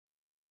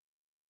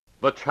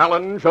The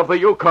Challenge of the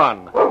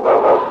Yukon.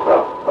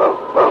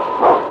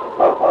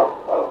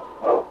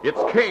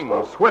 It's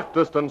King,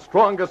 swiftest and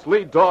strongest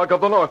lead dog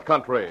of the North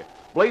Country,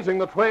 blazing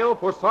the trail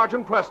for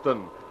Sergeant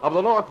Preston of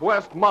the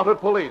Northwest Mounted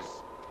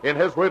Police in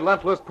his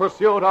relentless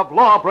pursuit of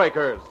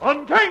lawbreakers.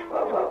 On, King!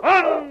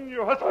 On,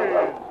 you huskies!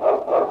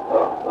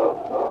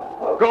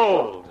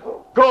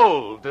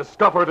 Gold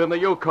discovered in the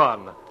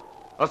Yukon.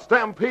 A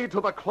stampede to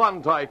the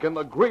Klondike in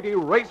the greedy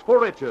race for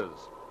riches.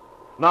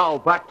 Now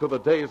back to the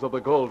days of the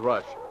gold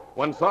rush,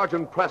 when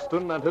Sergeant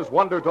Preston and his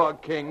wonder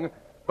dog King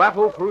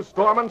battled through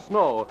storm and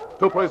snow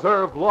to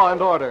preserve law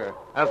and order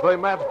as they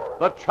met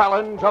the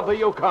Challenge of the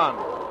Yukon.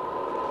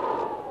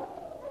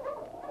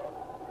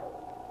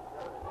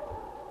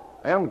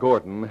 Ann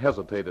Gordon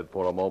hesitated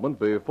for a moment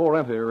before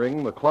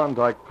entering the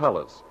Klondike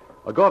Palace,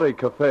 a gaudy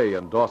cafe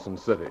in Dawson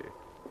City.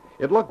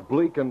 It looked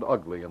bleak and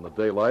ugly in the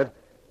daylight,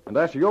 and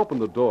as she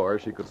opened the door,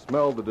 she could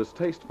smell the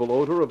distasteful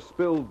odor of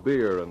spilled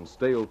beer and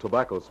stale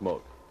tobacco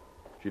smoke.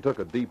 She took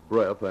a deep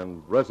breath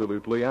and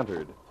resolutely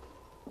entered.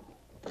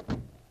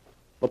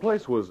 The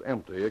place was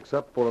empty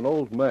except for an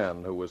old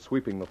man who was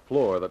sweeping the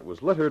floor that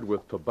was littered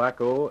with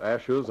tobacco,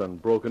 ashes,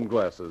 and broken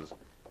glasses.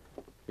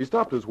 He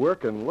stopped his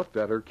work and looked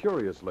at her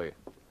curiously.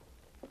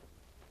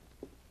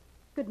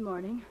 Good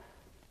morning.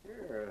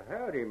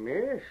 Howdy,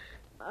 miss.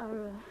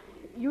 Are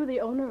you the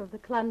owner of the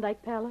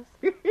Klondike Palace?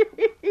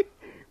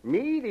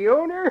 Me, the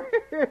owner?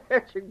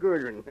 That's a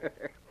good one.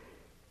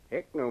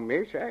 Heck no,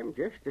 miss. I'm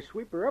just a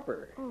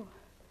sweeper-upper. Oh.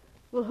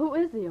 Well, who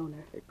is the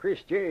owner?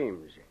 Chris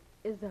James.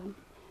 Is,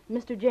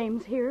 Mr.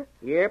 James here?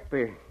 Yep.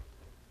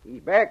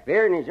 He's back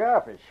there in his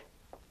office.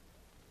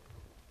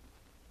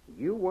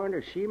 You want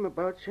to see him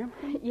about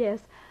something?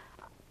 Yes.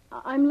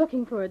 I'm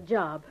looking for a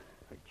job.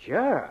 A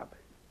job?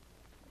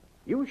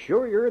 You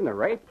sure you're in the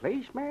right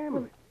place, ma'am?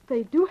 Well,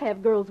 they do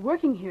have girls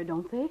working here,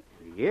 don't they?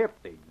 Yep,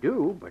 they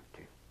do, but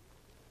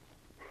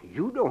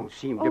you don't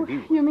seem to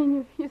be... You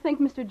mean you think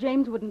Mr.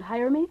 James wouldn't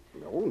hire me?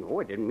 No,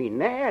 I didn't mean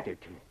that.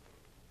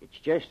 It's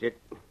just that...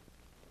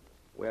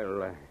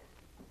 Well,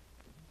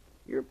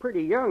 you're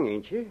pretty young,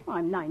 ain't you?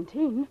 I'm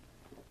 19.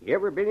 You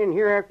ever been in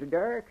here after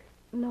dark?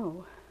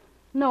 No.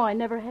 No, I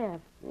never have.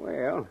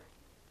 Well,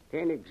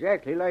 ain't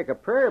exactly like a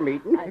prayer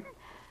meeting.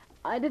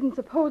 I didn't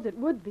suppose it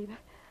would be, but...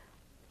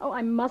 Oh,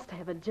 I must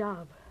have a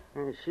job.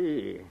 I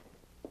see.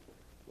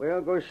 Well,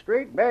 go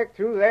straight back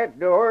through that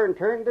door and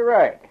turn to the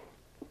right.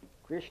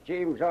 Chris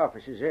James'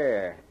 office is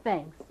there.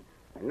 Thanks.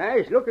 A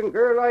nice-looking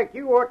girl like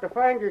you ought to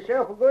find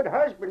yourself a good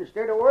husband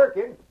instead of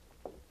working.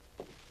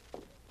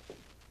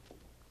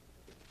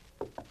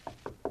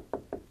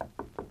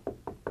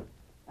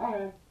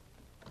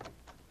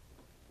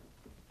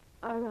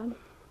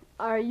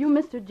 Are you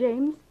Mr.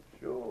 James?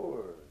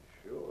 Sure.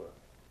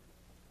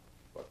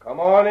 Well, come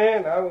on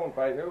in. I won't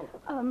bite you.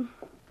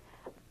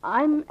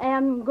 I'm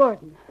Ann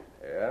Gordon.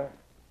 Yeah?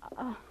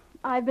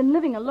 I've been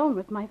living alone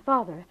with my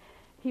father.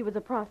 He was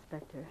a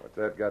prospector. What's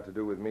that got to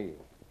do with me?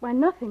 Why,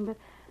 nothing, but...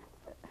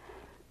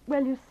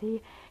 Well, you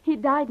see, he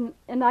died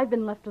and I've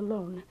been left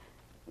alone.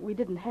 We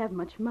didn't have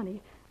much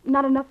money.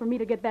 Not enough for me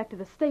to get back to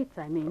the States,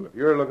 I mean. Well, if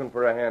you're looking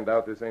for a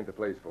handout, this ain't the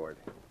place for it.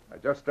 I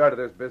just started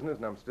this business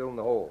and I'm still in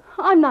the hole.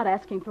 I'm not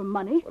asking for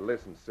money. Well,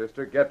 listen,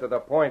 sister, get to the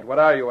point. What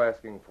are you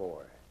asking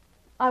for?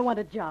 I want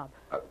a job.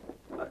 A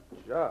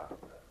job?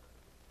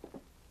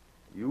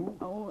 You?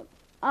 Oh,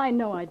 I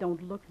know I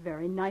don't look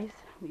very nice.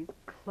 These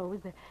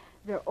clothes,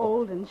 they're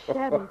old and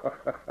shabby.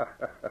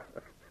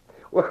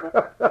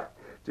 Well,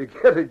 to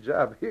get a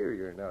job here,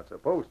 you're not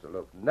supposed to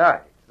look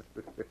nice.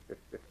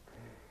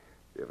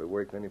 You ever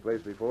worked any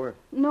place before?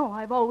 No,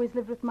 I've always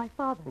lived with my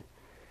father.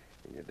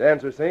 Can you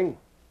dance or sing?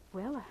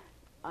 Well,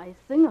 I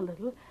sing a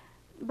little,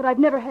 but I've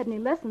never had any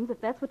lessons,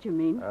 if that's what you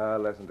mean.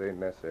 Lessons ain't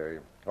necessary.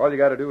 All you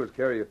got to do is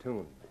carry a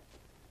tune.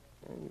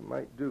 And you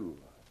might do.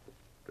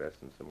 Dress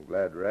in some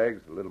glad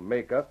rags, a little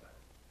makeup.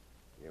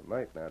 You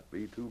might not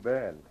be too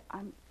bad.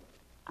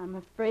 I'm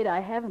afraid I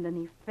haven't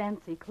any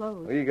fancy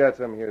clothes. We got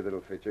some here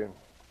that'll fit you.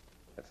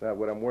 That's not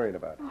what I'm worrying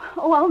about.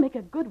 Oh, I'll make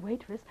a good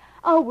waitress.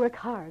 I'll work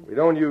hard. We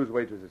don't use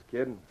waitresses,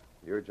 kid.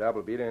 Your job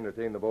will be to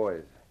entertain the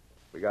boys.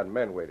 We got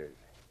men waiters.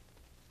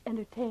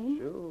 Entertain?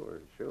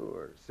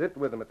 Sure. Sit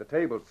with them at the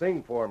table,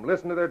 sing for them,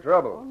 listen to their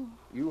trouble. Oh.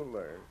 You'll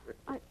learn.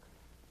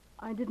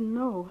 I didn't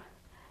know.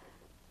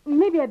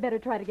 Maybe I'd better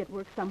try to get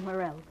work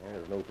somewhere else.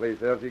 There's no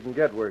place else you can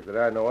get work that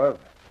I know of.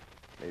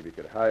 Maybe you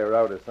could hire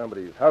out as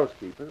somebody's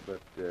housekeeper, but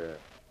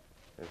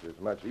this is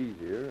much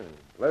easier and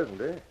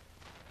pleasanter.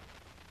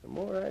 The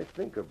more I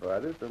think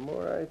about it, the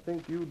more I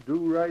think you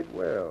do right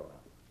well.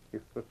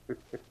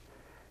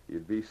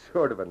 You'd be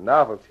sort of a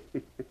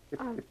novelty.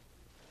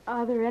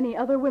 Are there any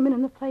other women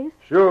in the place?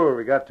 Sure,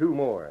 we got 2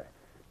 more.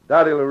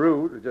 Dottie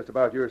LaRue is just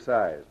about your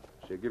size.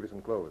 She'll give you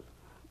some clothes.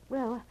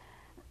 Well,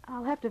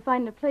 I'll have to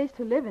find a place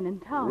to live in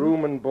town.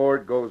 Room and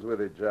board goes with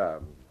a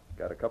job.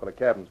 Got a couple of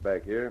cabins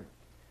back here.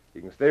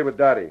 You can stay with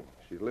Dottie.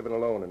 She's living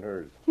alone in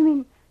hers. You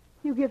mean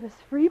you give us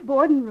free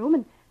board and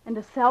room and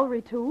a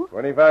salary, too?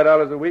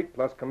 $25 a week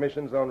plus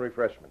commissions on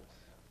refreshments.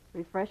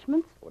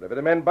 Refreshments? Whatever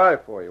the men buy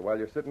for you while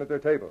you're sitting at their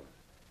tables.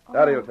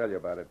 Dottie will tell you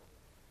about it.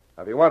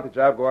 Now, if you want the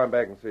job, go on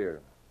back and see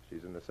her.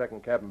 She's in the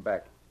second cabin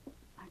back.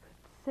 I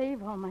could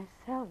save all my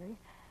salary.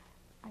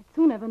 I'd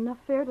soon have enough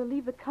fare to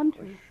leave the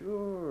country.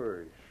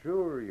 Well,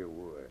 sure you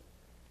would.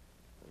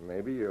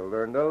 Maybe you'll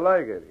learn to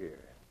like it here.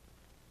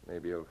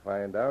 Maybe you'll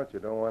find out you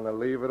don't want to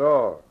leave at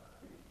all.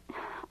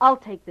 I'll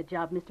take the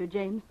job, Mr.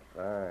 James.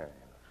 Fine.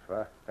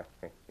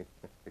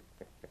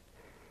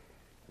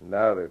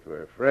 Now that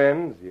we're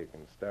friends, you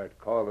can start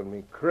calling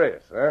me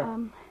Chris, huh?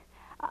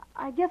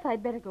 I guess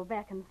I'd better go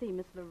back and see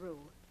Miss LaRue.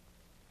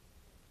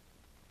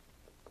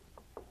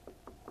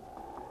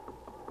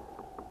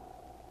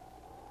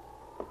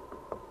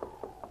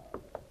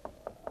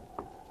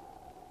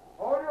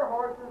 Hold your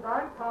horses.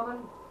 I'm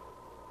coming.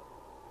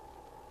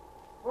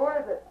 Who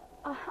is it?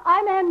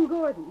 I'm Ann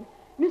Gordon.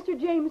 Mr.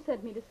 James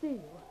sent me to see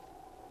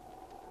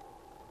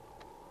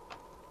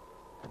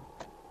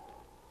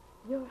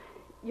you.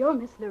 You're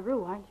Miss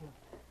LaRue, aren't you?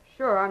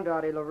 Sure, I'm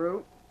Dottie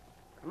LaRue.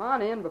 Come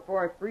on in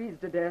before I freeze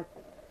to death.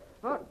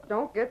 Oh,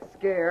 don't get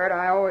scared.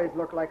 I always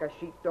look like a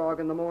sheepdog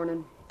in the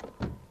morning.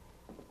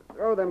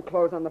 Throw them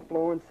clothes on the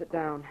floor and sit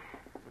down.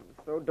 I was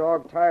so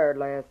dog-tired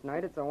last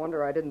night, it's a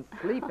wonder I didn't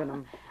sleep in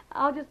them.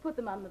 I'll just put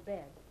them on the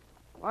bed.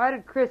 Why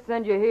did Chris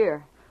send you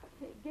here?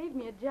 He gave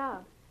me a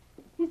job.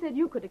 He said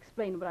you could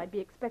explain what I'd be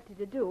expected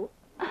to do.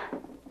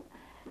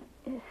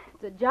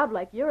 It's a job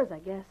like yours, I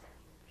guess.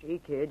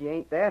 Gee, kid, you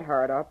ain't that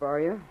hard up, are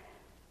you?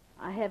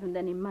 I haven't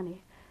any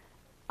money.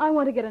 I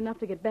want to get enough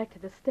to get back to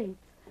the States.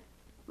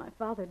 My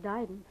father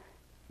died and,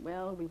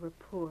 well, we were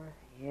poor.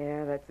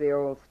 Yeah, that's the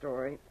old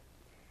story.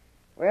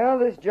 Well,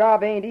 this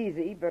job ain't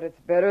easy, but it's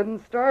better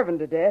than starving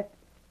to death.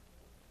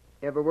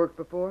 Ever worked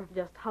before?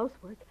 Just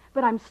housework.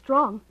 But I'm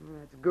strong. Well,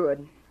 that's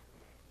good.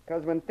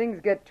 Because when things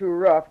get too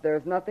rough,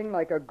 there's nothing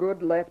like a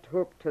good left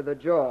hook to the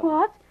jaw.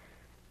 What?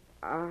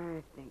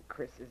 I think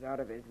Chris is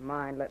out of his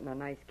mind letting a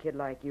nice kid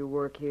like you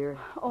work here.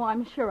 Oh,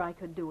 I'm sure I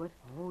could do it.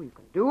 Oh, you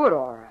can do it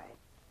all right.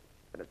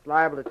 But it's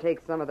liable to take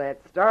some of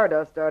that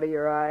stardust out of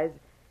your eyes.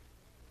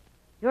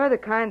 You're the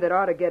kind that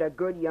ought to get a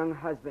good young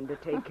husband to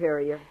take care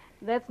of you.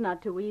 That's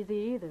not too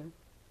easy either.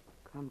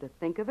 Come to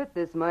think of it,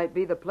 this might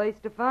be the place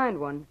to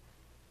find one.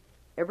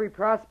 Every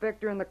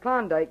prospector in the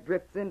Klondike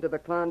drifts into the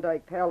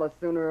Klondike Palace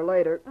sooner or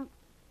later.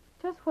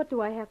 Just what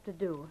do I have to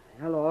do?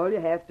 Well, all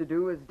you have to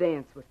do is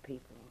dance with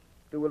people.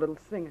 Do a little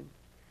singing.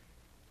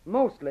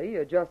 Mostly,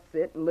 you just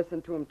sit and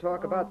listen to them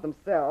talk about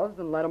themselves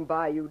and let them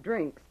buy you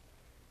drinks.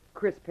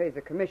 Chris pays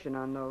a commission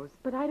on those.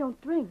 But I don't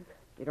drink.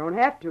 You don't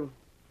have to.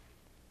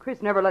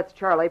 Chris never lets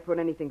Charlie put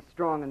anything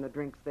strong in the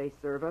drinks they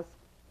serve us.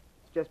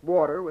 It's just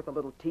water with a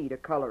little tea to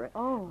color it.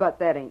 Oh. But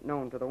that ain't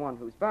known to the one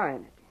who's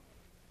buying it.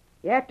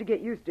 You have to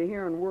get used to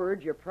hearing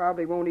words you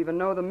probably won't even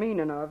know the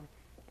meaning of.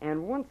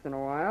 And once in a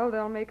while,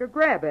 they'll make a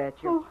grab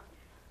at you. Oh.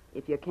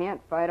 If you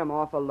can't fight 'em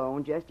off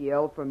alone, just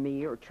yell for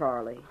me or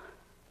Charlie.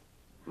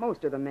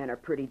 Most of the men are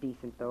pretty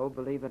decent, though,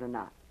 believe it or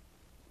not.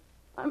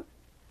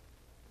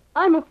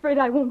 I'm afraid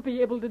I won't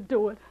be able to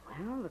do it.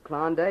 Well, the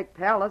Klondike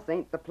Palace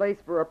ain't the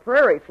place for a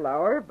prairie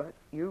flower, but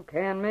you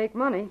can make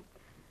money.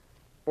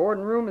 Board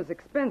and room is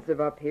expensive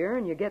up here,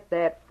 and you get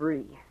that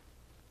free.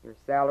 Your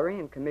salary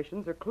and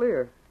commissions are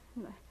clear.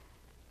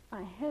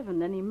 I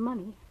haven't any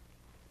money.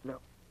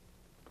 Look,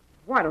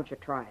 why don't you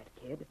try it,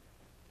 kid?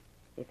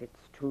 If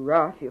it's too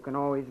rough, you can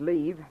always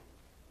leave.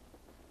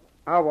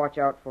 I'll watch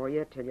out for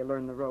you till you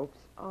learn the ropes.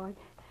 Oh,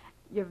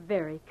 you're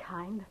very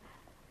kind.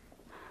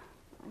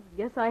 I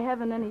guess I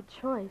haven't any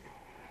choice.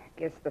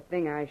 Guess the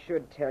thing I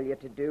should tell you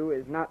to do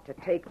is not to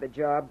take the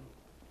job,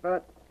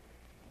 but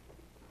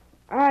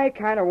I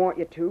kind of want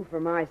you to, for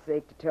my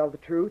sake, to tell the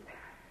truth.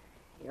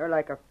 You're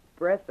like a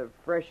breath of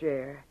fresh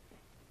air,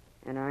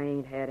 and I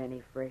ain't had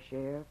any fresh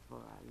air for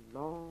a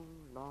long,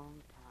 long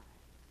time.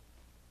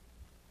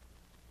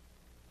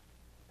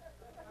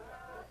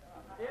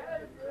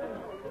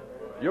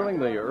 During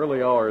the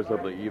early hours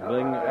of the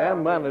evening,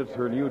 Anne managed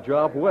her new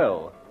job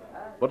well.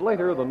 But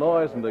later, the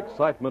noise and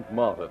excitement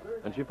mounted,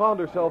 and she found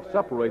herself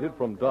separated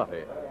from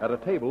Dottie at a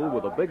table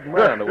with a big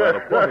man who had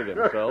appointed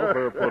himself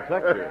her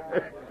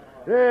protector.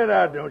 Yeah,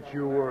 now, don't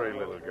you worry,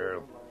 little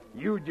girl.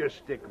 You just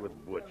stick with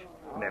Butch.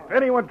 And if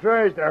anyone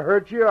tries to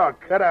hurt you, I'll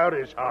cut out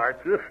his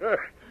heart.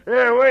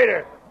 Hey,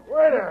 waiter!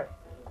 Waiter!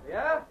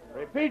 Yeah?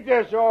 Repeat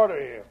this order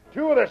here.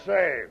 Two of the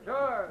same.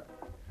 Sure.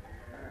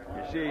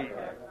 You see,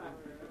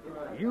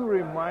 you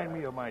remind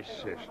me of my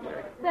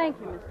sister. Thank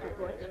you, Mr.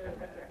 Butch.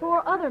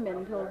 4 other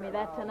men told me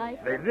that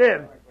tonight. They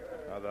did?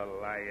 Oh, the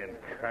lying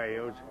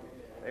coyotes.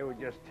 They were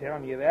just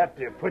telling you that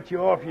to put you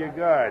off your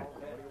guard.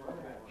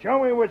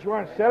 Show me which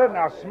one said it, and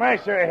I'll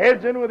smash their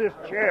heads in with this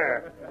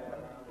chair.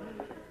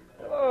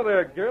 Hello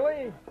there,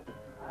 girlie.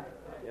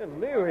 You're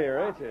new here,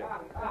 ain't you?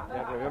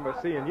 Can't remember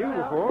seeing you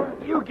before.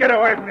 You get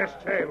away from this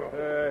table.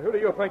 Who do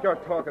you think you're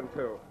talking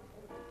to?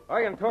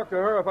 I can talk to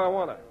her if I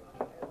want to.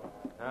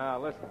 Now,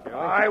 listen, girlie.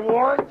 I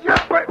warned you.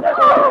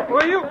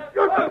 Will you?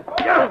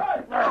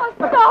 Oh,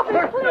 stop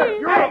it,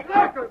 please.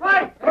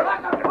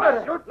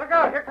 Look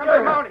out, here comes the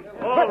mountie.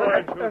 All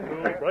right,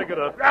 you break it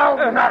up. I'll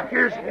knock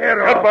his head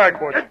off. Get back,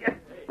 Butch.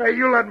 Hey,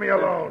 you let me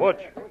alone.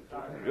 Butch,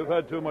 You've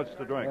had too much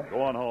to drink.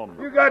 Go on home.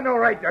 You got no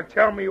right to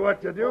tell me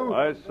what to do.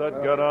 I said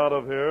get out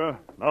of here.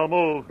 Now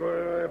move.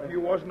 If you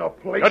wasn't a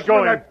policeman... Get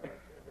going.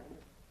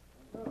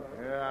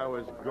 Yeah, I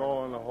was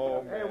going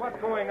home. Hey, what's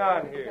going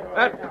on here?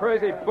 That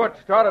crazy Butch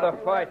started a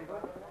fight.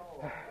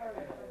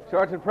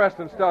 Sergeant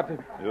Preston stopped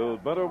him.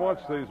 You'd better watch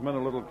these men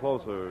a little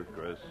closer,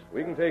 Chris.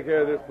 We can take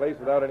care of this place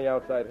without any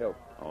outside help.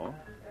 Oh?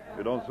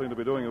 You don't seem to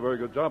be doing a very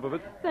good job of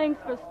it.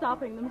 Thanks for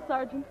stopping them,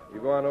 Sergeant. You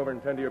go on over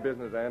and tend to your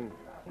business, Ann.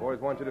 Boys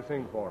want you to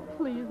sing for them.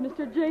 Please,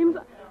 Mr. James,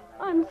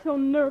 I'm so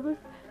nervous.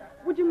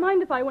 Would you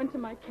mind if I went to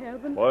my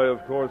cabin? Why,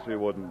 of course he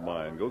wouldn't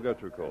mind. Go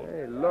get your coat.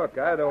 Hey, look,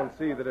 I don't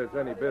see that it's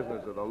any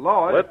business of the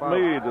law. Let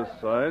me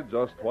decide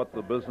just what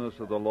the business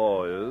of the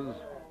law is.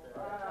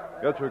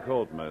 Get your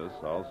coat, miss.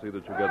 I'll see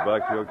that you get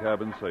back to your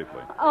cabin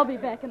safely. I'll be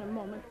back in a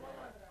moment.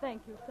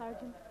 Thank you,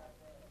 Sergeant.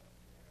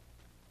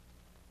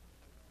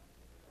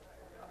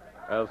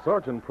 As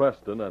Sergeant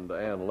Preston and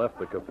Ann left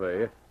the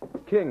cafe,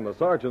 King, the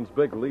sergeant's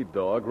big lead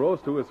dog, rose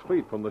to his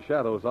feet from the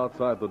shadows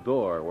outside the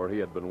door where he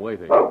had been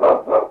waiting.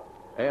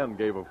 Ann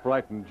gave a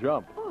frightened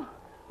jump. Oh,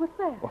 what's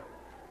that?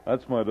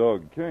 That's my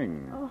dog,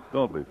 King. Oh.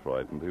 Don't be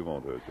frightened. He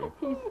won't hurt you.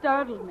 He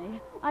startled me.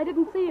 I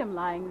didn't see him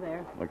lying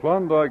there. The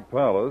Klondike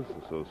Palace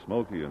is so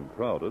smoky and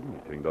crowded,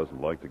 and King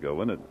doesn't like to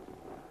go in it.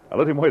 I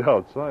let him wait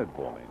outside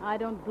for me. I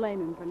don't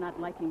blame him for not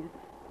liking it.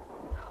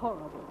 It's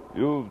horrible.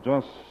 You've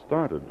just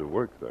started to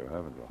work there,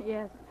 haven't you?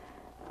 Yes.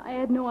 I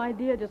had no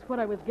idea just what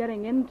I was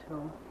getting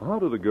into. How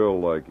did a girl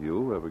like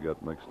you ever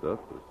get mixed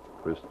up with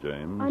Chris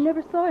James? I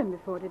never saw him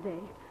before today.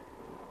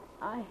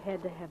 I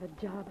had to have a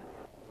job.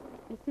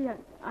 You see,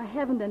 I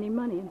haven't any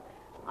money, and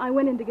I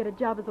went in to get a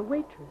job as a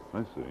waitress.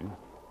 I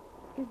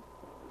see.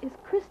 Is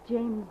Chris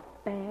James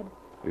bad?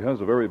 He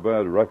has a very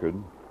bad record.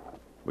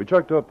 We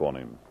checked up on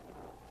him.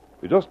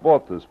 He just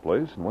bought this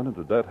place and went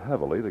into debt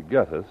heavily to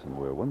get us, and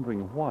we're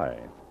wondering why.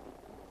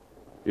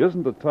 He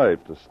isn't the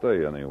type to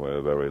stay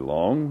anywhere very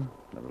long,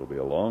 and it'll be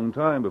a long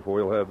time before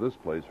he'll have this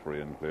place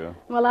free and clear.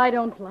 Well, I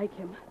don't like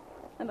him,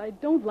 and I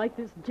don't like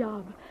this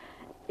job.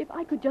 If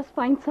I could just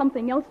find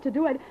something else to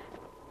do, I'd...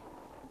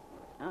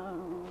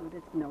 Oh, but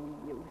it's no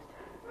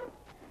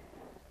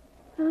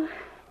use.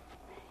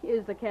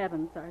 Here's the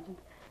cabin, Sergeant.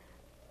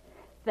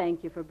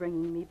 Thank you for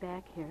bringing me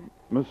back here.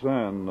 Miss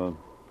Ann,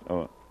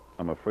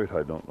 I'm afraid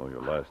I don't know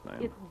your last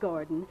name. It's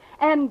Gordon.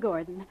 Ann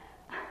Gordon.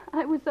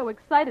 I was so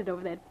excited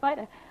over that fight,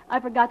 I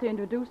forgot to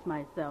introduce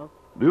myself.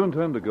 Do you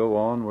intend to go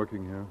on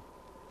working here?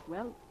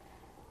 Well,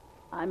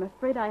 I'm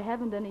afraid I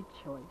haven't any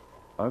choice.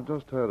 I've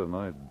just had an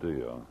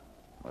idea.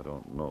 I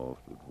don't know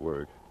if it'd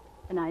work.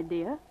 An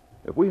idea?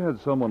 If we had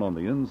someone on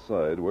the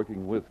inside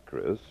working with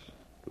Chris,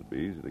 it would be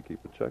easy to keep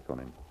a check on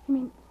him. You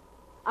mean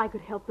I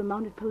could help the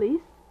mounted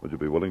police? Would you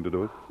be willing to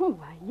do it? Oh,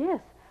 why,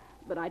 yes.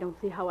 But I don't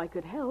see how I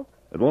could help.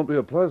 It won't be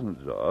a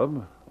pleasant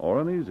job or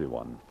an easy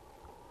one.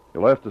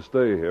 You'll have to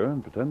stay here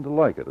and pretend to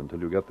like it until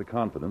you get the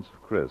confidence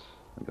of Chris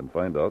and can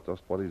find out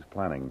just what he's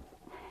planning.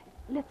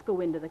 Let's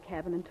go into the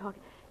cabin and talk.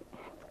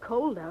 It's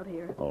cold out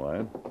here. All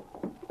right.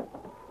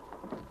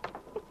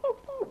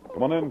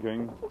 Come on in,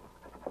 King.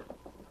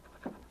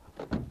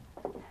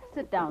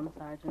 Sit down,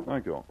 Sergeant.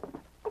 Thank you.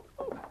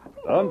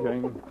 Down,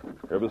 King.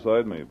 Here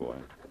beside me, boy.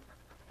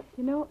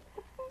 You know,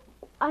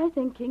 I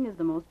think King is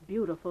the most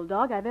beautiful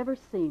dog I've ever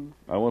seen.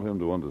 I want him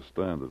to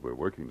understand that we're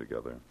working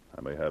together.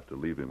 I may have to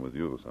leave him with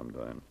you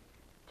sometime.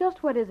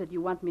 Just what is it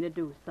you want me to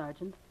do,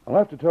 Sergeant? I'll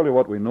have to tell you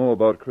what we know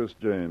about Chris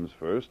James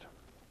first.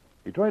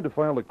 He tried to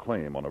file a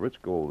claim on a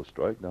rich gold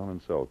strike down in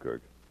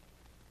Selkirk.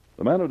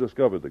 The man who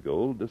discovered the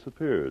gold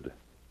disappeared.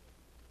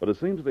 But it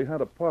seems they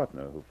had a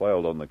partner who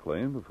filed on the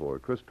claim before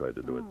Chris tried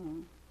to do it.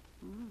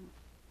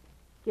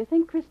 Do you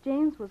think Chris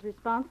James was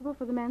responsible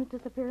for the man's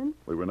disappearance?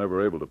 We were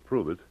never able to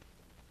prove it.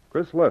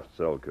 Chris left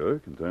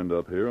Selkirk and turned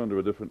up here under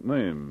a different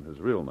name. His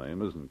real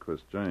name isn't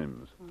Chris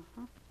James.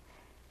 Uh-huh.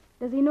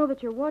 Does he know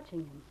that you're watching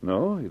him?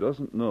 No, he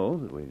doesn't know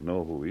that we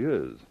know who he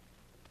is.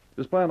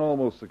 His plan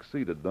almost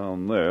succeeded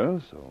down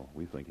there, so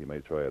we think he may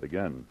try it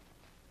again.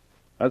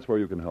 That's where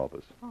you can help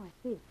us. Oh, I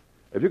see.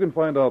 If you can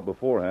find out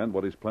beforehand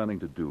what he's planning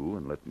to do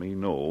and let me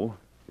know,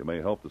 you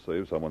may help to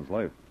save someone's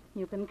life.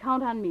 You can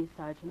count on me,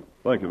 Sergeant.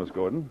 Thank you, Miss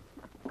Gordon.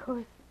 Of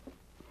course,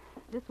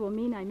 this will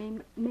mean I may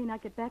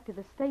not get back to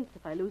the States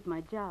if I lose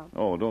my job.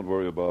 Oh, don't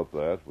worry about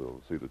that.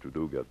 We'll see that you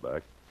do get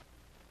back.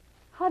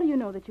 How do you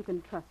know that you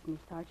can trust me,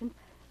 Sergeant?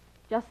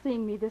 Just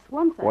seeing me this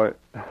once, Why,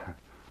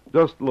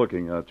 just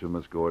looking at you,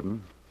 Miss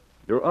Gordon,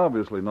 you're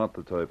obviously not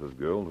the type of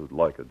girl who'd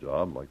like a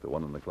job like the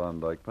one in the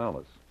Klondike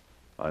Palace.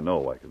 I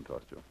know I can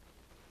trust you.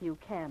 You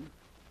can.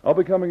 I'll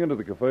be coming into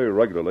the cafe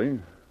regularly.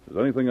 If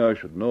there's anything I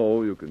should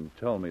know, you can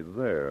tell me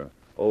there.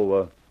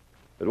 Oh,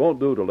 it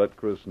won't do to let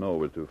Chris know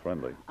we're too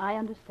friendly. I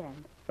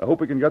understand. I hope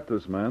we can get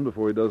this man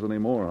before he does any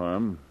more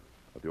harm.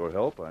 With your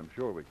help, I'm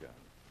sure we can.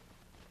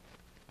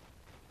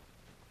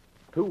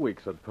 2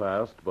 weeks had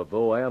passed, but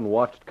though Ann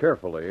watched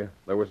carefully,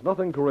 there was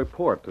nothing to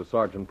report to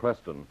Sergeant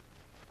Preston.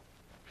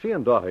 She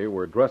and Dottie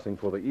were dressing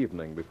for the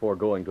evening before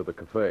going to the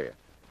cafe.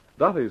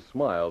 Dottie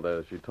smiled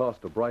as she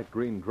tossed a bright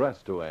green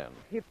dress to Ann.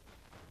 You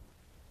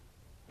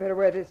better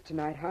wear this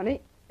tonight,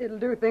 honey. It'll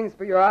do things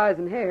for your eyes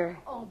and hair.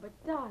 Oh, but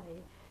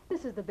Dottie,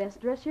 this is the best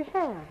dress you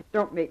have.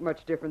 Don't make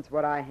much difference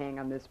what I hang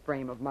on this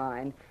frame of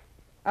mine.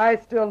 I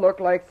still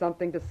look like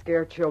something to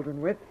scare children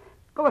with.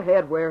 Go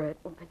ahead, wear it.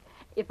 Oh, but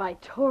if I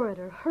tore it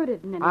or hurt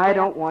it in any way... I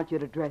don't want you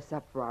to dress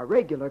up for our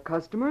regular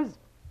customers.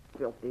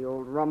 Filthy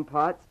old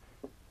rumpots.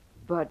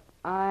 But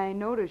I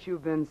notice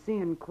you've been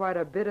seeing quite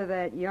a bit of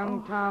that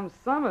young Tom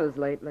Summers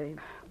lately.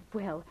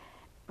 Well,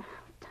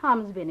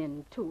 Tom's been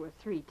in 2 or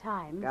 3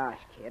 times. Gosh,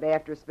 kid,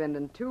 after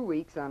spending 2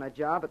 weeks on a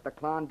job at the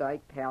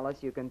Klondike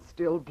Palace, you can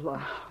still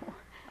blush.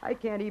 I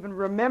can't even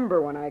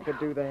remember when I could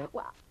do that.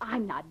 Well,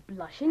 I'm not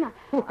blushing.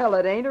 Well,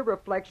 it ain't a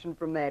reflection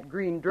from that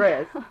green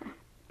dress.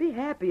 Be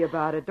happy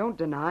about it. Don't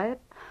deny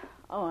it.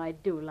 Oh, I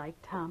do like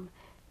Tom.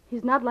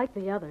 He's not like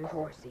the others. Of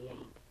course he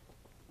ain't.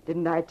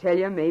 Didn't I tell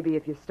you maybe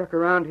if you stuck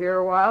around here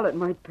a while, it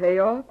might pay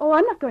off? Oh,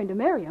 I'm not going to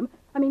marry him.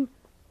 I mean,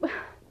 well,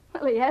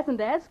 he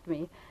hasn't asked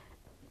me.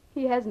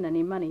 He hasn't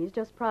any money. He's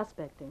just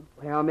prospecting.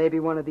 Well, maybe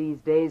one of these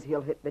days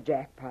he'll hit the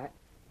jackpot.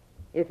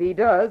 If he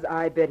does,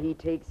 I bet he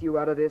takes you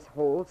out of this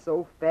hole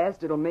so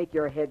fast it'll make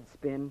your head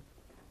spin.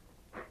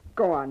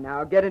 Go on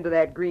now, get into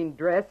that green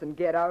dress and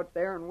get out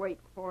there and wait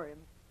for him.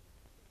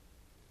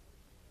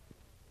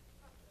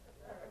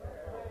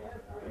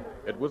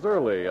 It was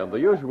early, and the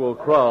usual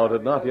crowd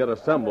had not yet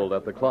assembled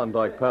at the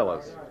Klondike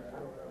Palace.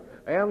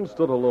 Anne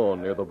stood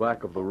alone near the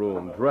back of the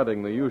room,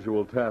 dreading the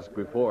usual task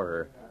before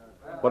her.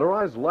 But her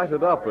eyes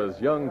lighted up as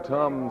young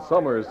Tom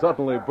Summers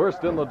suddenly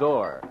burst in the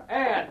door.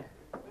 Anne!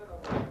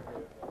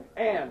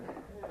 Anne!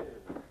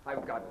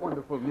 I've got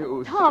wonderful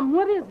news. Tom,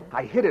 what is it?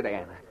 I hit it,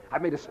 Anne. I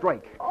made a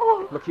strike.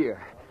 Oh. Look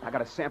here. I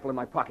got a sample in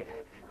my pocket.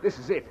 This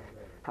is it.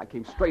 I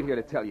came straight here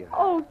to tell you.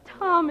 Oh,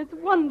 Tom, it's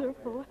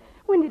wonderful.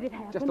 When did it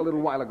happen? Just a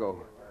little while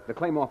ago. The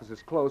claim office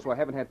is closed, so I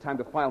haven't had time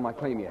to file my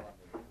claim yet.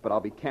 But I'll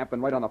be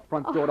camping right on the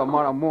front door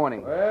tomorrow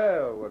morning.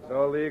 Well, what's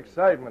all the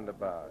excitement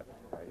about?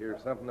 I hear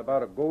something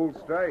about a gold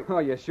strike. Oh,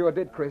 you sure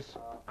did, Chris.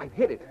 I've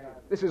hit it.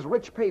 This is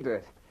rich pay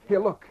dirt. Here,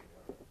 look.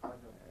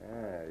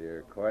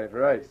 You're quite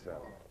right, son.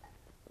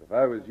 But if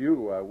I was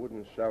you, I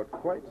wouldn't shout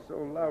quite so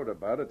loud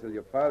about it till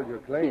you filed your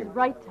claim. He's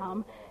right,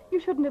 Tom. You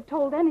shouldn't have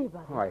told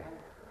anybody. Oh,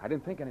 I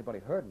didn't think anybody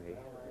heard me.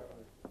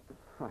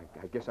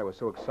 I guess I was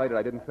so excited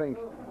I didn't think.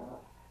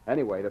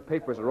 Anyway, the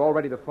papers are all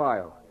ready to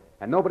file,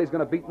 and nobody's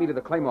going to beat me to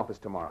the claim office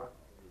tomorrow,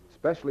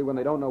 especially when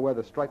they don't know where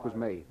the strike was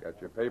made.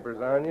 Got your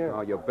papers on you? Oh,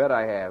 you bet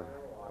I have.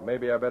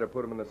 Maybe I better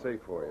put them in the safe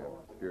for you,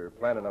 if you're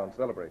planning on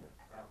celebrating.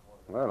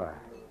 Well,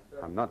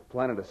 I'm not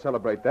planning to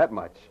celebrate that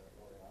much.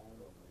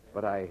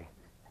 But I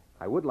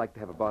would like to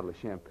have a bottle of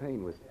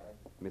champagne with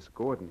Miss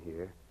Gordon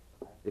here,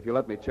 if you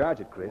let me charge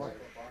it, Chris.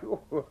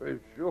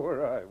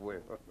 Sure I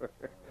will.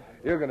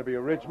 You're going to be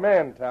a rich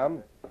man,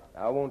 Tom.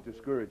 I won't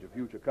discourage a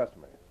future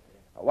customer.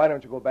 Now, why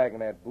don't you go back in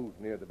that booth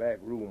near the back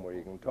room where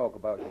you can talk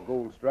about your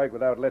gold strike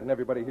without letting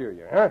everybody hear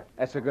you, huh?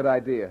 That's a good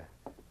idea.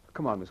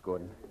 Come on, Miss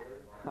Gordon.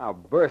 I'll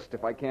burst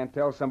if I can't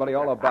tell somebody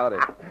all about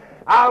it.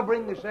 I'll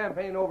bring the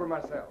champagne over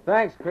myself.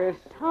 Thanks, Chris.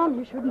 Tom,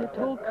 you shouldn't have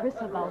told Chris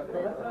about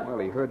this. Well,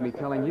 he heard me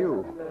telling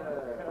you.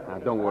 Now,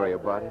 don't worry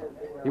about it.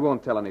 He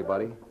won't tell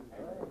anybody.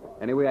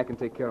 Anyway, I can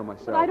take care of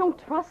myself. But I don't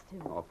trust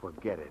him. Oh,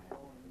 forget it.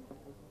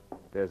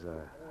 There's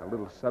a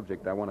little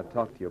subject I want to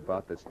talk to you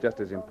about that's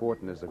just as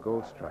important as the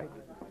gold strike.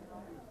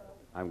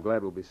 I'm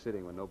glad we'll be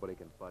sitting when nobody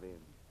can butt in.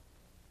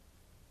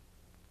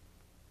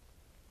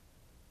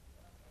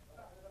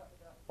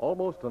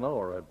 Almost an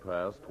hour had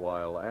passed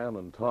while Anne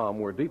and Tom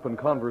were deep in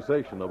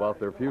conversation about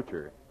their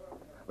future.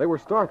 They were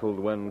startled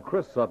when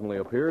Chris suddenly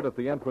appeared at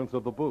the entrance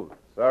of the booth.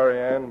 Sorry,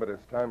 Ann, but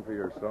it's time for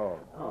your song.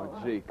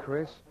 Oh, gee,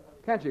 Chris.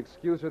 Can't you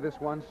excuse her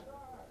this once?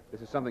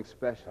 This is something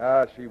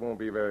special. She won't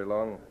be very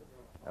long.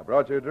 I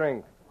brought you a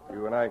drink.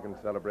 You and I can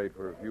celebrate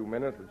for a few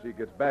minutes when she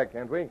gets back,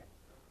 can't we?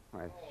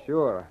 Why,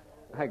 sure.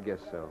 I guess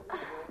so.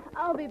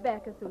 I'll be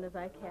back as soon as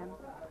I can.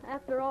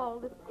 After all,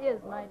 this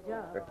is my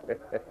job.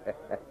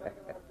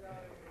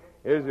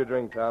 Here's your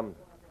drink, Tom.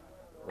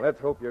 Let's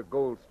hope your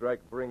gold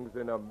strike brings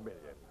in $1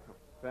 million.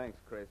 Thanks,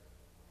 Chris.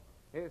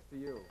 Here's to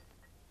you.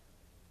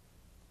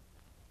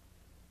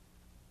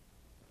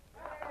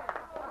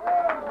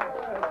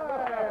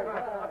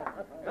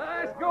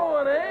 Nice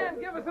going, Ann.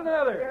 Give us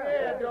another.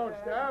 Yeah, don't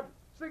stop.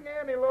 Sing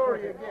Annie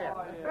Laurie again.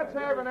 Let's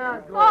have an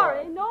encore.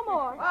 Sorry, no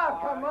more. Oh,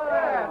 come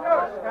on.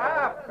 Don't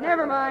stop.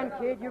 Never mind,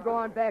 kid. You go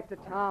on back to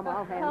Tom.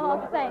 I'll handle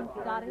him. Oh, thanks,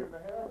 Dottie.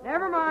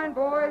 Never mind,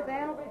 boys.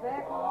 Ann will be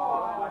back.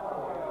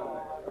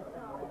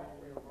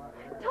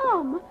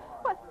 Tom,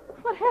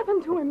 what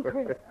happened to him,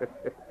 Chris?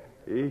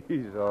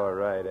 He's all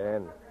right,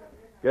 Ann.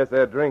 Guess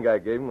that drink I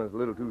gave him was a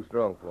little too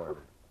strong for him.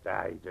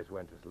 He just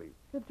went to sleep.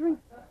 The drink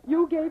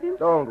you gave him?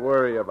 Don't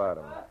worry about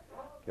him.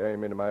 Carry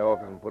him into my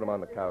office and put him on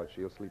the couch.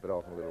 He'll sleep it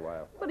off in a little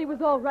while. But he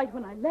was all right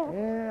when I left.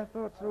 Yeah, I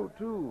thought so,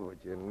 too,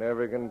 but you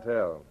never can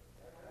tell.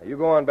 Now, you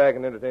go on back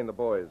and entertain the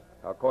boys.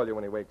 I'll call you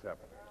when he wakes up.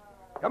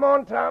 Come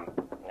on, Tom.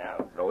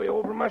 I'll throw you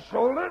over my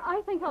shoulder.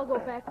 I think I'll go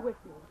back with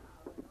you.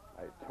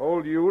 I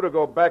told you to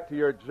go back to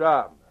your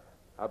job.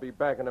 I'll be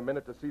back in a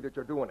minute to see that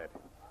you're doing it.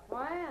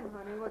 Why, Ann,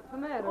 honey, what's the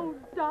matter? Oh,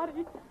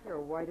 Dottie. You're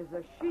white as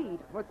a sheet.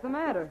 What's the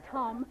matter?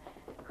 Tom.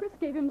 Chris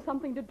gave him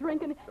something to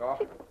drink and... Oh,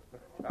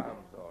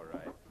 Tom's all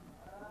right.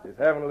 He's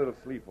having a little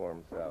sleep for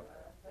himself.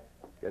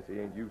 Guess he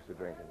ain't used to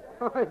drinking.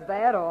 Oh, is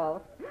that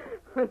all?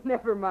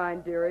 Never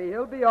mind, dearie.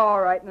 He'll be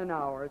all right in an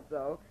hour or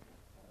so.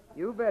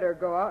 You better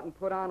go out and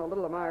put on a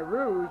little of my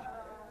rouge.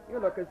 You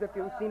look as if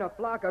you've seen a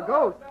flock of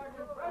ghosts.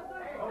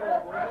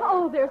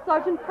 Oh, there's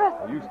Sergeant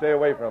Preston. You stay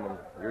away from him.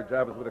 Your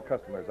job is with the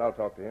customers. I'll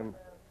talk to him.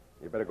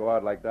 You better go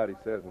out like Dottie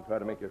says and try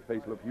to make your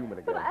face look human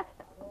again.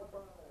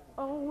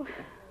 Oh,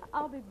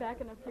 I'll be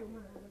back in a few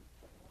minutes.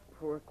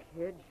 Poor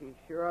kid. She's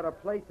sure out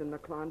of place in the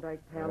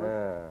Klondike Palace.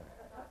 Yeah.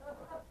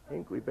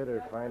 Think we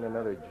better find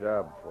another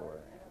job for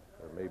her.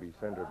 Or maybe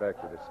send her back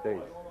to the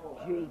States.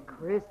 Gee,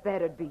 Chris,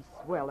 that'd be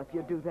swell if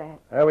you do that.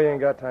 Well, we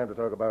ain't got time to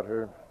talk about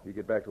her. You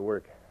get back to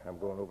work. I'm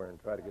going over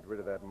and try to get rid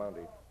of that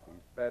Mountie. He's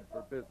bad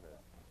for business.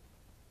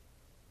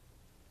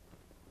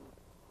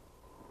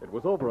 It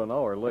was over an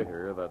hour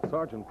later that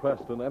Sergeant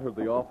Preston entered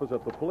the office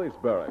at the police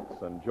barracks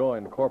and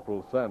joined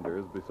Corporal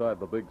Sanders beside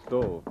the big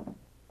stove.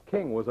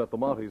 King was at the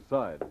Mountie's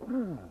side.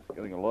 It's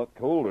getting a lot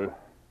colder.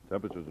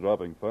 Temperature's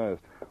dropping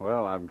fast.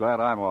 Well, I'm glad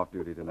I'm off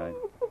duty tonight.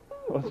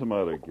 What's the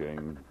matter,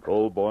 King?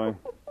 Cold, boy?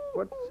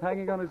 What's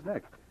hanging on his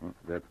neck? Is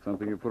that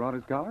something you put on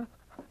his collar?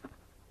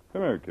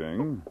 Come here,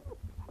 King.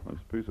 There's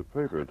a piece of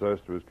paper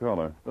attached to his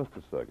collar. Just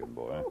a second,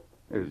 boy.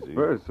 His Easy.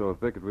 fur's so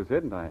thick it was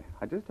hidden. I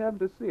just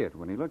happened to see it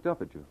when he looked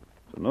up at you.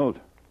 It's a note.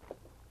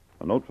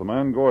 A note from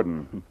Ann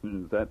Gordon.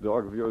 Is that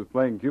dog of yours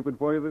playing Cupid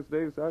for you this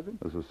day,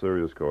 Sergeant? This is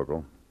serious,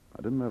 Corporal.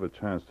 I didn't have a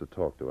chance to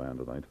talk to Ann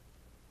tonight.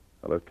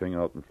 I left King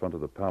out in front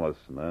of the palace,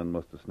 and Ann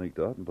must have sneaked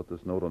out and put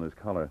this note on his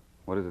collar.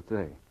 What does it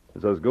say?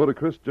 It says, go to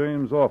Chris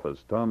James' office.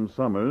 Tom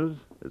Summers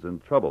is in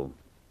trouble.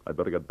 I'd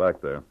better get back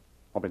there.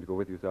 Want me to go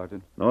with you,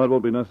 Sergeant? No, it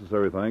won't be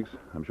necessary, thanks.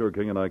 I'm sure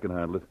King and I can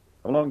handle it.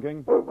 Come along,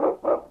 King.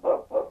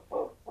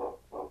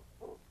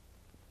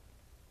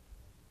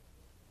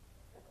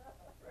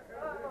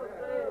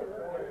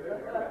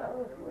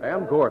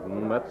 Ann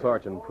Gordon met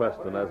Sergeant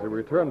Preston as he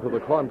returned to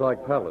the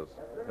Klondike Palace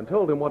and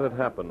told him what had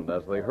happened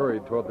as they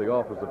hurried toward the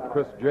office of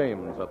Chris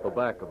James at the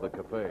back of the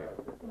cafe.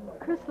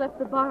 Chris left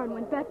the bar and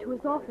went back to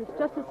his office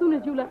just as soon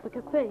as you left the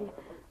cafe.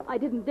 I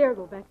didn't dare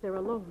go back there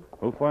alone.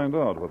 We'll find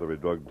out whether he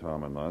drugged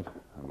Tom or not.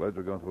 I'm glad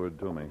you got word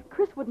to me.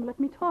 Chris wouldn't let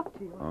me talk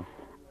to you. Huh?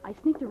 I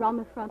sneaked around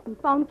the front and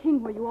found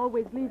King where you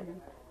always leave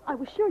him. I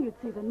was sure you'd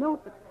see the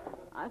note, but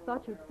I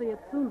thought you'd see it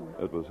sooner.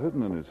 It was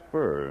hidden in his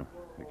fur.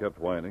 He kept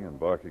whining and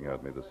barking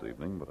at me this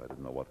evening, but I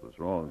didn't know what was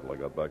wrong until I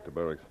got back to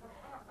barracks.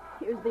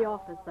 Here's the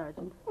office,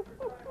 Sergeant.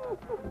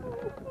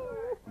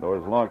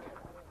 Door's locked.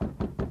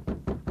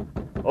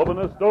 Open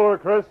this door,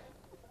 Chris.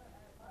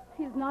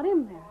 He's not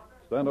in there.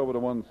 Stand over to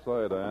one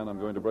side, Ann. I'm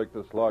going to break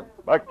this lock.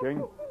 Back,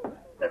 King.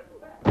 There's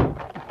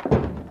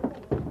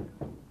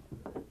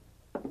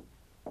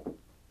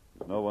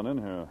no one in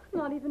here.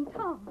 Not even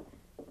Tom.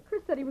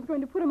 Chris said he was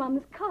going to put him on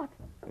this cot.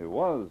 He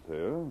was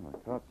here. The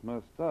cot's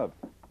messed up.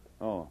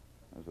 Oh,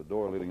 there's a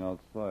door leading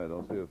outside.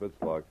 I'll see if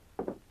it's locked.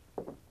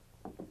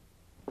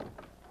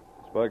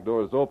 This back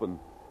door is open.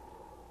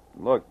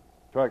 Look,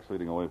 tracks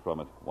leading away from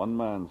it. One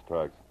man's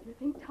tracks. Do you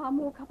think Tom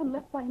woke up and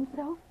left by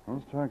himself?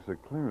 Those tracks are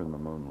clear in the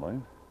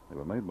moonlight. They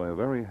were made by a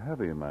very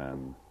heavy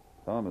man.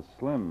 Tom is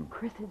slim.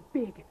 Chris is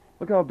big.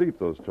 Look how deep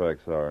those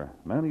tracks are.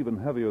 A man even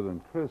heavier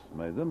than Chris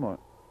made them,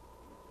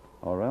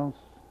 or else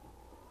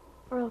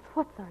Or else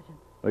what, Sergeant?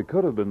 they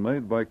could have been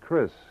made by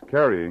Chris,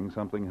 carrying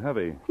something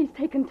heavy. He's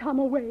taken Tom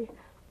away.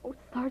 Oh,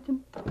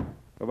 Sergeant.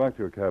 Go back to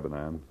your cabin,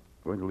 Ann. I'm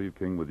going to leave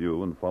King with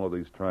you and follow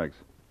these tracks.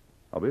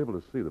 I'll be able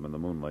to see them in the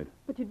moonlight.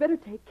 But you'd better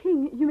take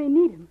King. You may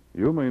need him.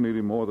 You may need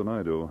him more than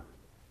I do.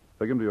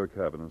 Take him to your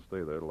cabin and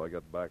stay there till I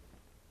get back.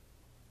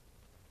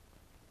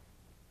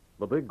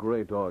 The big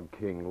gray dog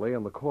King lay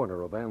in the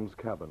corner of Ann's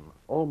cabin,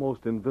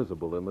 almost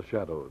invisible in the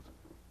shadows.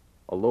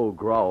 A low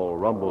growl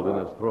rumbled in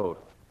his throat,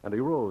 and he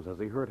rose as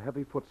he heard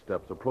heavy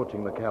footsteps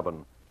approaching the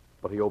cabin.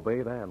 But he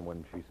obeyed Ann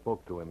when she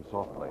spoke to him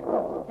softly.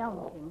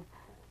 Down, King.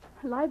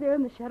 Lie there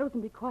in the shadows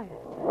and be quiet.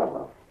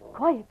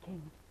 Quiet,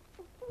 King.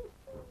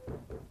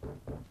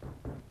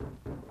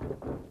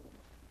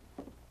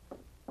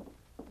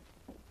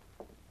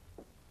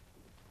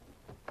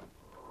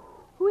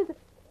 Who is it?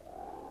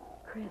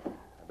 Chris.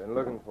 I've been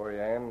looking for you,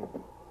 Ann.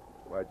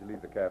 Why'd you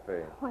leave the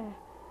cafe? Why,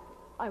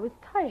 I was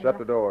tired. Shut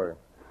the door.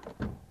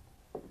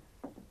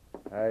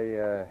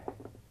 I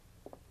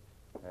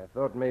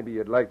thought maybe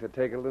you'd like to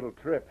take a little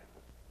trip.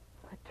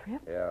 A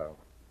trip? Yeah.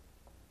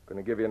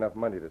 Going to give you enough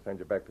money to send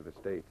you back to the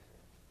States.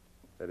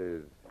 That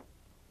is,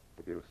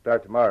 if you'll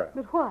start tomorrow.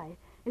 But why?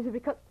 Is it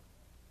because...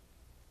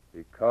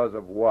 Because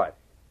of what?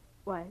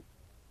 Why,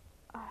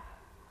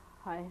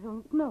 I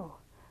don't know.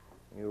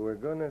 You were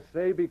going to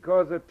say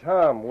because of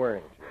Tom,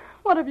 weren't you?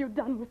 What have you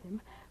done with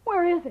him?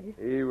 Where is he?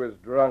 He was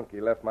drunk.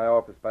 He left my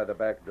office by the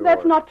back door.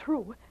 That's not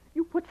true.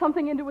 You put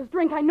something into his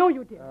drink. I know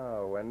you did.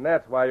 Oh, and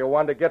that's why you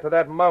wanted to get to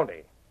that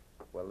Mountie.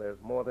 Well, there's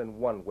more than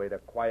one way to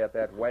quiet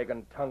that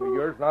wagon tongue of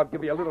yours, and I'll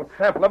give you a little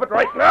sample of it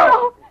right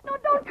now. No,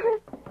 don't,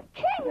 Chris.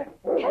 King!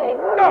 King!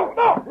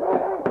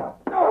 No!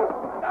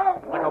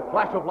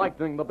 flash of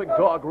lightning, the big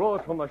dog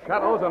rose from the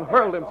shadows and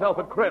hurled himself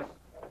at Chris.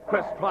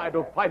 Chris tried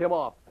to fight him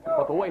off,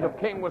 but the weight of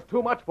King was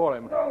too much for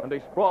him, and he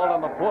sprawled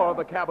on the floor of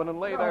the cabin and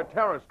lay there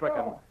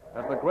terror-stricken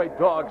as the great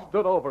dog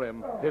stood over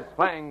him, his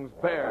fangs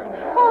bared.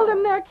 Hold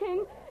him there,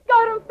 King.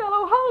 Guard him,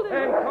 fellow. Hold him.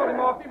 And cut him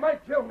off. He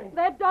might kill me.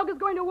 That dog is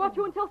going to watch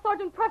you until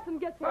Sergeant Preston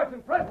gets here.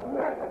 Sergeant Preston?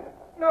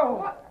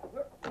 No.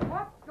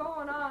 What's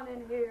going on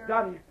in here?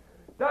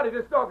 Dottie,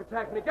 this dog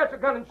attacked me. Get your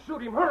gun and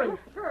shoot him. Hurry.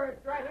 Sure,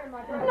 it's right here in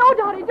my bag. No,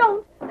 Dottie,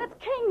 don't. That's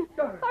King.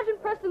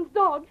 Sergeant Preston's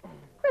dog.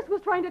 Chris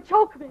was trying to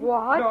choke me.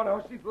 What?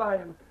 No, she's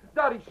lying.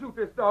 Dottie, shoot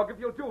this dog. If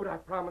you'll do it, I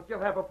promise you'll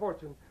have a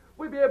fortune.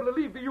 We'll be able to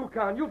leave the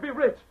Yukon. You'll be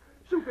rich.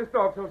 Shoot this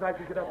dog so I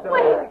can get up there.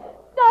 Wait.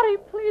 Dottie,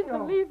 please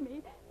believe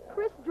me.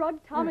 Chris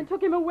drugged Tom and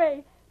took him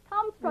away.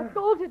 Tom struck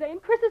gold today,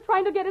 and Chris is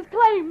trying to get his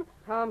claim.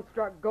 Tom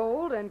struck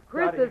gold, and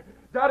Chris is...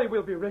 Dottie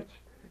will be rich.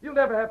 You'll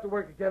never have to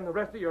work again the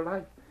rest of your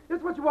life.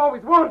 It's what you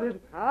always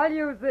wanted. I'll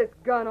use this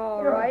gun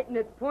all right, and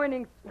it's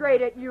pointing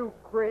straight at you,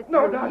 Chris.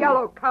 No, you Dottie.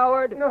 yellow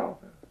coward. No.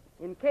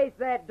 In case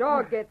that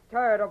dog gets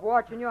tired of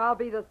watching you, I'll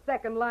be the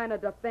second line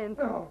of defense.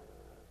 No.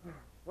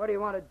 What do you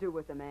want to do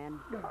with the man?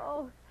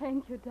 Oh,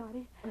 thank you,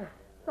 Dottie.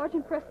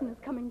 Sergeant Preston is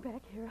coming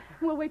back here.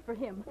 We'll wait for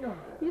him.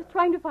 He's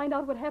trying to find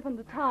out what happened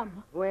to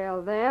Tom.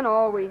 Well, then,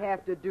 all we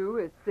have to do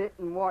is sit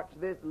and watch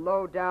this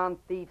low-down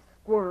thief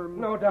squirm.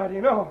 No,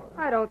 Dottie, no.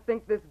 I don't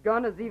think this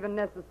gun is even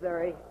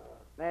necessary.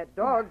 That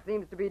dog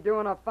seems to be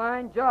doing a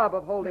fine job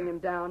of holding him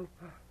down.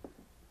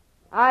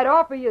 I'd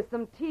offer you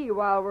some tea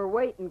while we're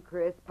waiting,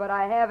 Chris, but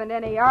I haven't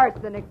any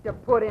arsenic to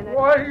put in it.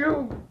 Why,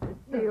 you...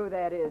 See who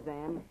that is,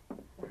 Anne.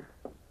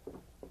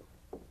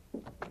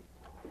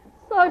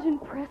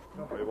 Sergeant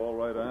Preston. Are you all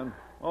right, Ann?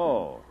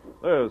 Oh,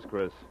 there's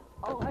Chris.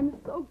 Oh, I'm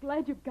so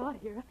glad you got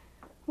here.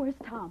 Where's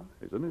Tom?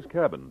 He's in his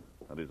cabin,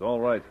 and he's all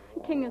right.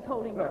 King is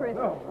holding Chris.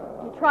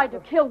 He tried to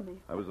kill me.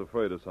 I was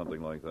afraid of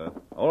something like that.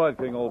 All right,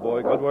 King, old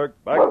boy. Good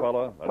work. Back,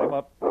 fella. Let him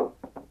up.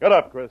 Get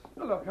up, Chris.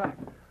 Look,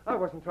 I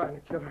wasn't trying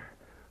to kill her.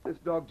 This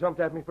dog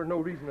jumped at me for no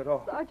reason at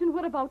all. Sergeant,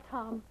 what about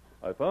Tom?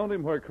 I found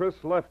him where Chris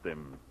left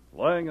him,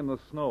 lying in the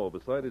snow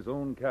beside his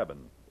own cabin.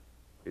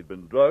 He'd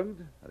been drugged,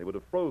 and he would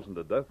have frozen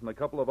to death in a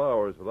couple of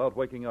hours without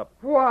waking up.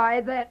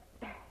 Why, that...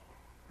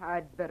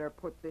 I'd better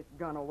put this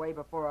gun away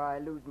before I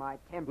lose my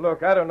temper.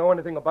 Look, I don't know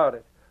anything about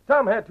it.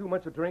 Tom had too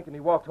much to drink, and he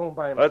walked home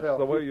by himself. That's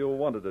the way you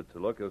wanted it to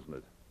look, isn't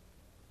it?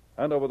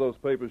 Hand over those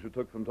papers you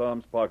took from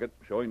Tom's pocket,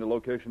 showing the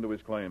location to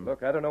his claim.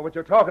 Look, I don't know what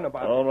you're talking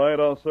about. All right,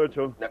 I'll search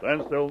you.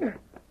 Stand still.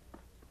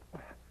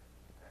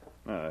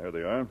 Here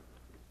they are.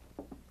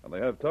 And they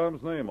have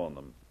Tom's name on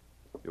them.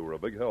 You were a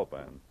big help,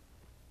 Ann.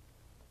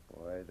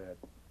 Why, that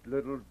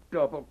little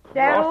double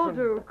That'll crossing...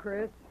 do,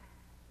 Chris.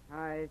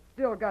 I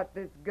still got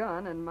this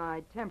gun, and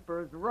my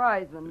temper's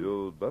rising.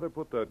 You'd better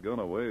put that gun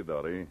away,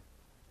 Dottie.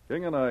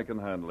 King and I can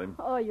handle him.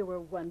 Oh, you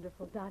were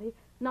wonderful, Dottie,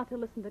 not to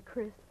listen to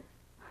Chris.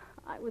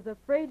 I was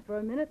afraid for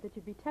a minute that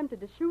you'd be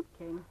tempted to shoot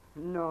King.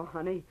 No,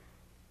 honey.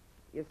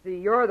 You see,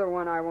 you're the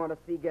one I want to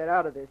see get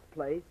out of this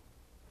place.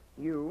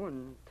 You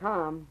and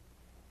Tom.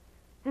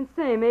 And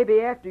say,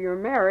 maybe after you're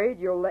married,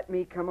 you'll let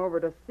me come over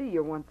to see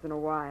you once in a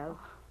while.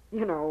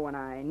 You know, when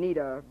I need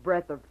a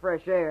breath of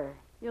fresh air.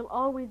 You'll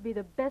always be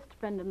the best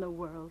friend in the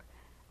world.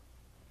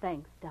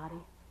 Thanks, Dottie.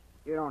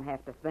 You don't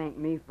have to thank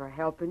me for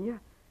helping you.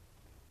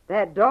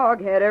 That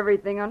dog had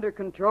everything under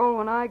control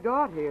when I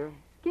got here.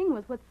 King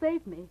was what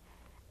saved me.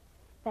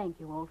 Thank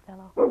you, old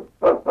fellow.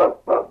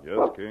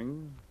 Yes,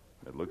 King.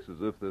 It looks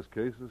as if this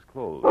case is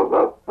closed.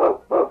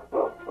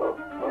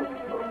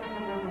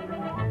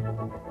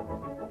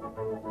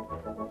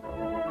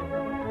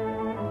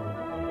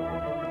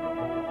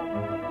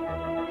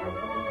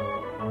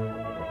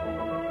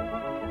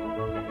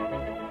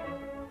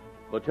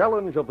 The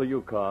Challenge of the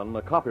Yukon,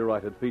 a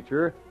copyrighted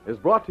feature, is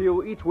brought to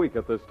you each week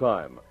at this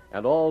time,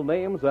 and all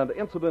names and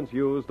incidents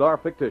used are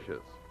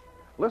fictitious.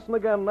 Listen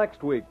again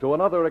next week to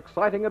another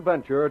exciting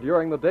adventure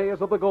during the days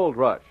of the gold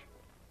rush.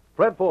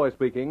 Fred Foy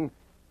speaking.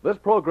 This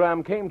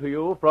program came to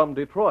you from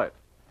Detroit.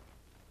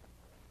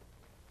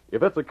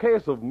 If it's a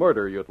case of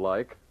murder you'd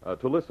like,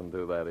 to listen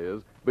to, that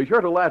is, be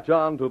sure to latch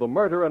on to the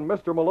Murder and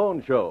Mr.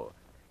 Malone show.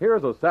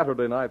 Here's a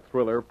Saturday night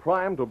thriller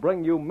primed to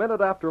bring you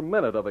minute after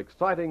minute of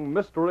exciting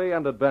mystery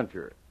and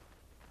adventure.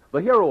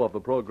 The hero of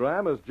the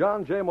program is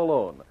John J.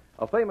 Malone,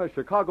 a famous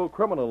Chicago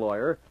criminal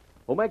lawyer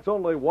who makes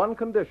only one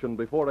condition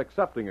before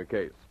accepting a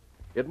case.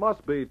 It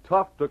must be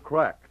tough to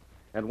crack.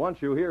 And once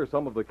you hear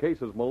some of the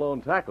cases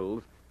Malone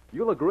tackles,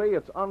 you'll agree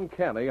it's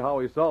uncanny how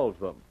he solves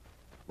them.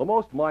 The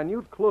most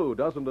minute clue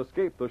doesn't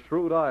escape the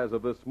shrewd eyes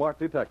of this smart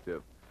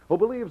detective, who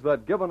believes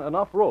that given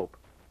enough rope,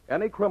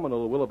 any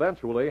criminal will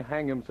eventually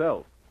hang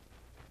himself.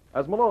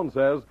 As Malone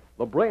says,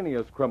 the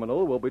brainiest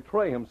criminal will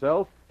betray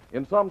himself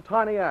in some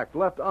tiny act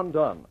left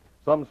undone,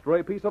 some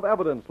stray piece of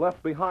evidence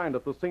left behind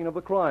at the scene of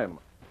the crime,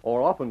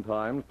 or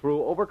oftentimes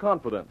through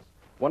overconfidence,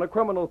 when a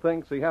criminal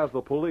thinks he has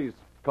the police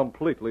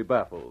completely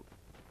baffled.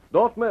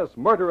 Don't miss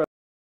Murder